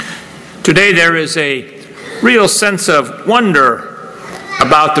Today there is a real sense of wonder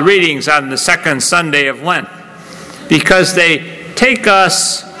about the readings on the second Sunday of Lent, because they take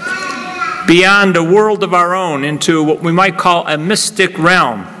us beyond a world of our own into what we might call a mystic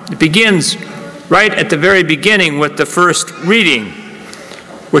realm. It begins right at the very beginning with the first reading,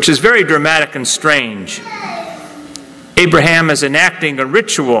 which is very dramatic and strange. Abraham is enacting a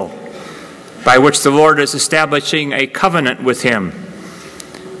ritual by which the Lord is establishing a covenant with him.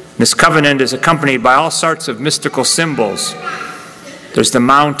 This covenant is accompanied by all sorts of mystical symbols. There's the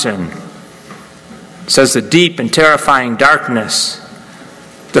mountain. It says the deep and terrifying darkness.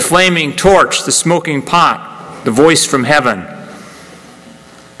 The flaming torch, the smoking pot, the voice from heaven.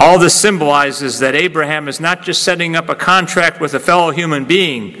 All this symbolizes that Abraham is not just setting up a contract with a fellow human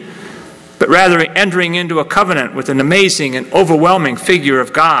being, but rather entering into a covenant with an amazing and overwhelming figure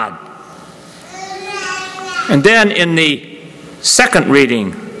of God. And then in the second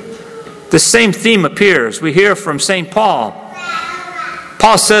reading, the same theme appears. We hear from St. Paul.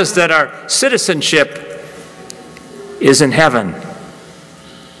 Paul says that our citizenship is in heaven.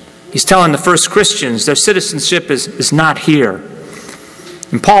 He's telling the first Christians their citizenship is not here.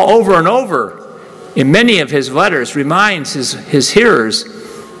 And Paul over and over in many of his letters reminds his hearers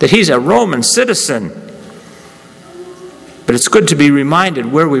that he's a Roman citizen. But it's good to be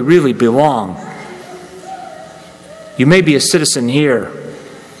reminded where we really belong. You may be a citizen here,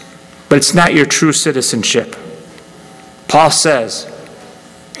 but it's not your true citizenship. Paul says,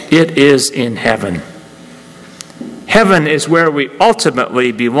 it is in heaven. Heaven is where we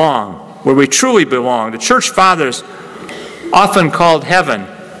ultimately belong, where we truly belong. The church fathers often called heaven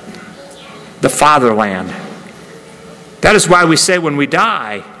the fatherland. That is why we say when we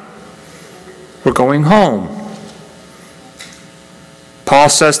die, we're going home. Paul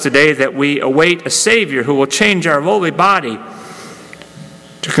says today that we await a Savior who will change our lowly body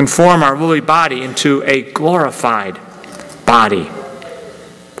to conform our lowly body into a glorified body,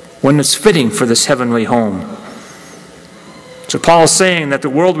 one that's fitting for this heavenly home. So Paul is saying that the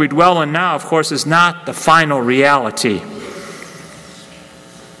world we dwell in now, of course, is not the final reality.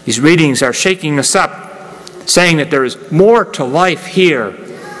 These readings are shaking us up, saying that there is more to life here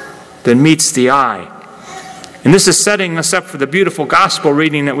than meets the eye. And this is setting us up for the beautiful gospel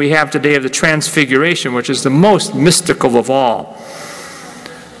reading that we have today of the Transfiguration, which is the most mystical of all.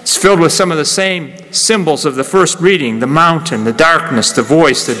 It's filled with some of the same symbols of the first reading, the mountain, the darkness, the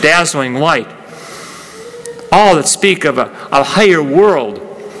voice, the dazzling light, all that speak of a higher world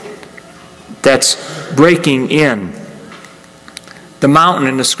that's breaking in. The mountain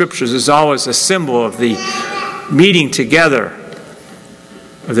in the Scriptures is always a symbol of the meeting together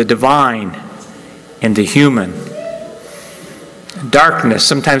of the divine and the human. Darkness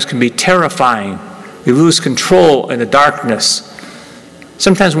sometimes can be terrifying. We lose control in the darkness.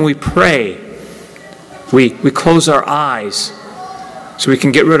 Sometimes when we pray, we close our eyes so we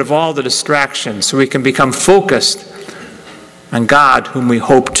can get rid of all the distractions, so we can become focused on God whom we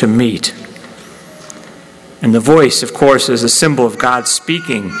hope to meet. And the voice, of course, is a symbol of God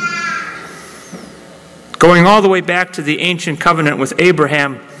speaking. Going all the way back to the ancient covenant with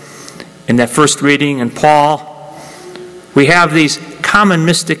Abraham in that first reading, and Paul, we have these common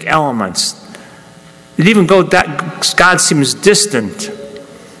mystic elements. That even though God seems distant,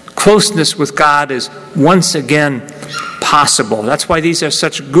 closeness with God is once again possible. That's why these are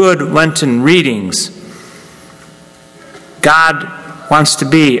such good Lenten readings. God wants to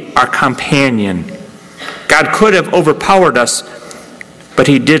be our companion. God could have overpowered us, but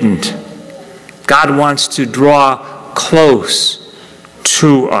He didn't. God wants to draw close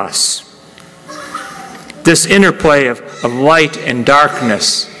to us. This interplay of light and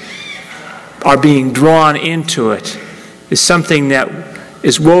darkness, our being drawn into it, is something that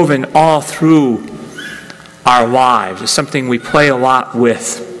is woven all through our lives. It's something we play a lot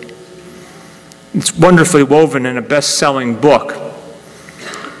with. It's wonderfully woven in a best-selling book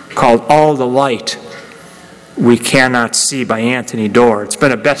called All the Light We Cannot See by Anthony Doerr. It's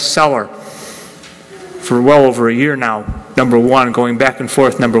been a bestseller for well over a year now. Number one, going back and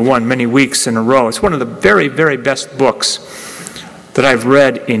forth, number one, many weeks in a row. It's one of the very, very best books that I've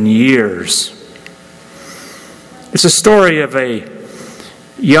read in years. It's a story of a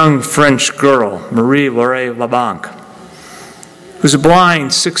young French girl, Marie-Laure Labanque, who's a blind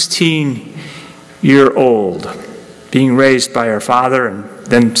 16-year-old, being raised by her father and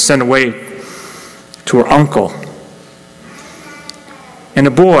then sent away to her uncle. And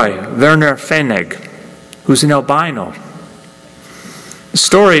a boy, Werner Fennig, who's an albino. The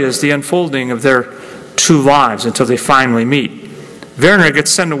story is the unfolding of their two lives until they finally meet. Werner gets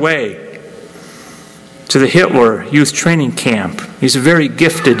sent away to the Hitler youth training camp. He's a very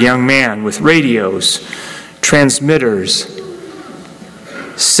gifted young man with radios, transmitters,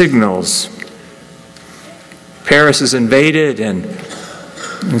 signals. Paris is invaded,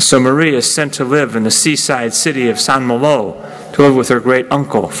 and so Marie is sent to live in the seaside city of Saint-Malo, to live with her great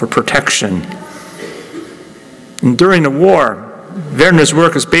uncle for protection. And during the war, Werner's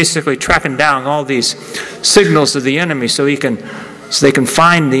work is basically tracking down all these signals of the enemy so they can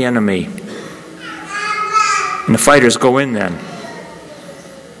find the enemy. And the fighters go in then.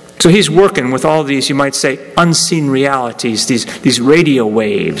 So he's working with all these, you might say, unseen realities, these radio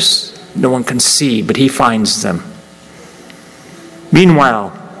waves no one can see, but he finds them.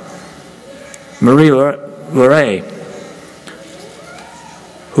 Meanwhile, Marie Laure,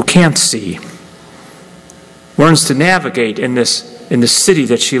 who can't see, learns to navigate in the city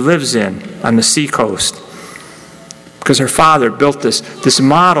that she lives in on the seacoast, because her father built this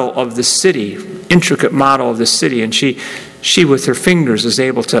model of the city, intricate model of the city, and she with her fingers is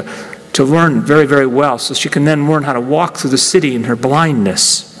able to learn very, very well, so she can then learn how to walk through the city in her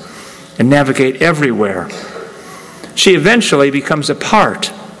blindness and navigate everywhere. She eventually becomes a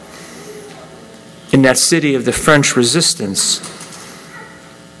part in that city of the French resistance.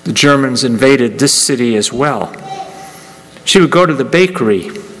 The Germans invaded this city as well. She would go to the bakery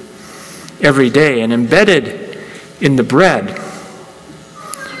every day, and embedded in the bread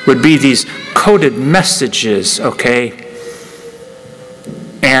would be these coded messages, okay?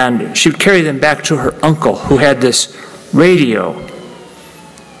 And she would carry them back to her uncle, who had this radio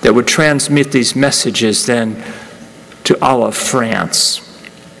that would transmit these messages then to all of France.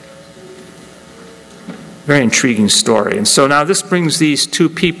 Very intriguing story. And so now this brings these two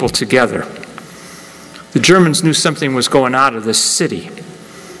people together. The Germans knew something was going out of this city,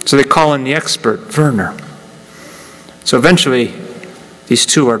 so they call in the expert, Werner. So eventually, these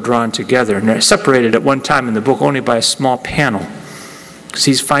two are drawn together, and they're separated at one time in the book only by a small panel, because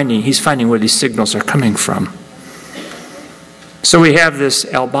he's finding where these signals are coming from. So we have this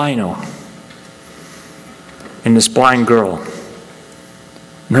albino and this blind girl,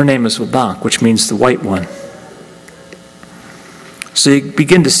 and her name is Wabank, which means the white one. So you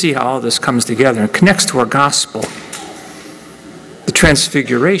begin to see how all this comes together and connects to our gospel. The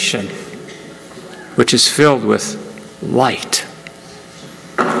transfiguration, which is filled with light.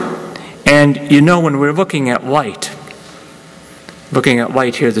 And you know, when we're looking at light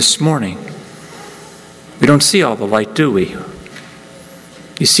here this morning, we don't see all the light, do we?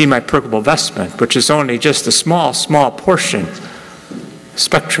 You see my purple vestment, which is only just a small, small portion,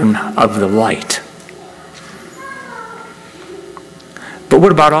 spectrum of the light. But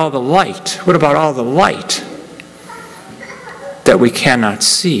what about all the light? What about all the light that we cannot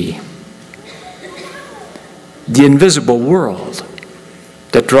see? The invisible world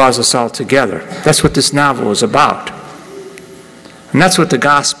that draws us all together. That's what this novel is about. And that's what the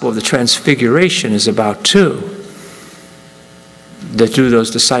gospel of the Transfiguration is about too. That drew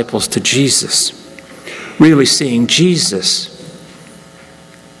those disciples to Jesus. Really seeing Jesus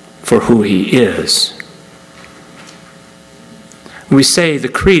for who he is. We say the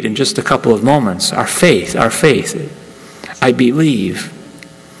creed in just a couple of moments. Our faith. I believe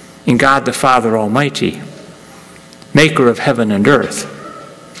in God the Father Almighty, maker of heaven and earth,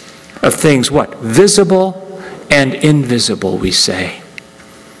 of things what? Visible and invisible, we say.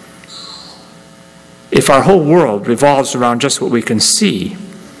 If our whole world revolves around just what we can see,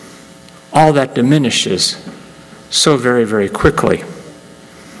 all that diminishes so very, very quickly.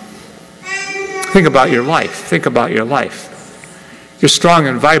 Think about your life. You're strong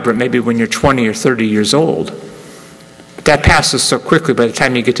and vibrant maybe when you're 20 or 30 years old. But that passes so quickly by the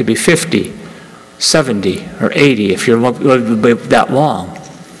time you get to be 50, 70, or 80, if you're lived that long.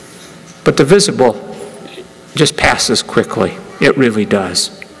 But the visible just passes quickly. It really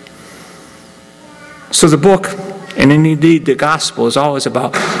does. So the book, and indeed the gospel, is always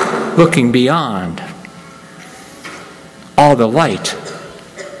about looking beyond all the light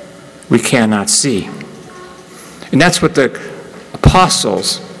we cannot see. And that's what the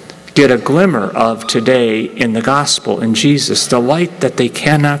apostles get a glimmer of today in the gospel, in Jesus, the light that they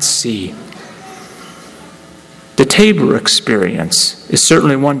cannot see. The Tabor experience is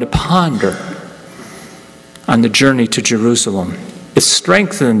certainly one to ponder on the journey to Jerusalem. It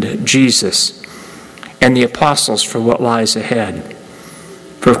strengthened Jesus and the apostles for what lies ahead.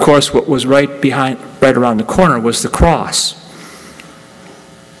 For of course, what was right around the corner was the cross.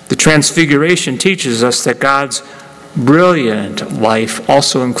 The Transfiguration teaches us that God's brilliant life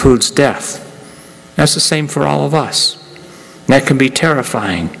also includes death. That's the same for all of us. And that can be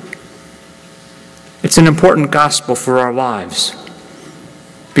terrifying. It's an important gospel for our lives.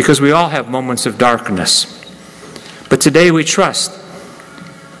 because we all have moments of darkness. But today we trust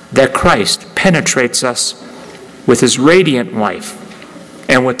that Christ penetrates us with his radiant life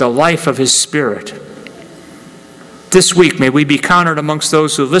and with the life of his Spirit. This week may we be counted amongst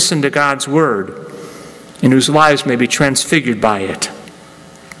those who listen to God's word and whose lives may be transfigured by it.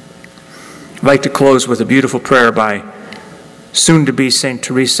 I'd like to close with a beautiful prayer by soon-to-be St.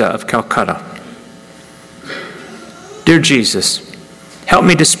 Teresa of Calcutta. Dear Jesus, help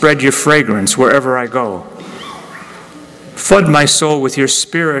me to spread your fragrance wherever I go. Flood my soul with your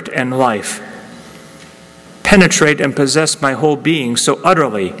spirit and life. Penetrate and possess my whole being so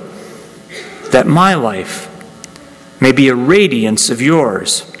utterly that my life may be a radiance of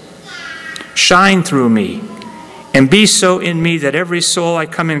yours. Shine through me and be so in me that every soul I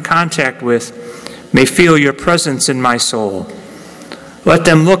come in contact with may feel your presence in my soul. Let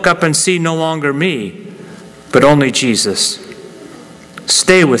them look up and see no longer me, but only Jesus.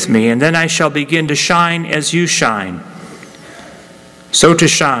 Stay with me, and then I shall begin to shine as you shine. So to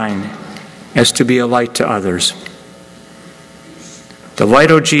shine as to be a light to others. The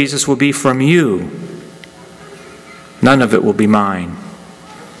light, O Jesus, will be from you. None of it will be mine.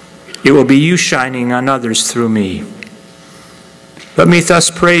 It will be you shining on others through me. Let me thus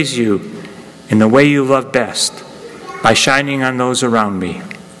praise you in the way you love best, by shining on those around me.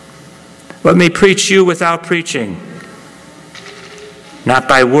 Let me preach you without preaching, not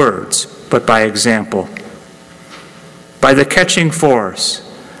by words, but by example. By the catching force,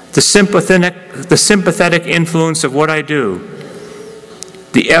 the sympathetic influence of what I do,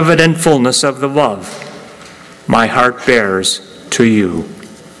 the evident fullness of the love my heart bears to you.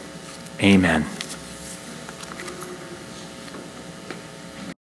 Amen.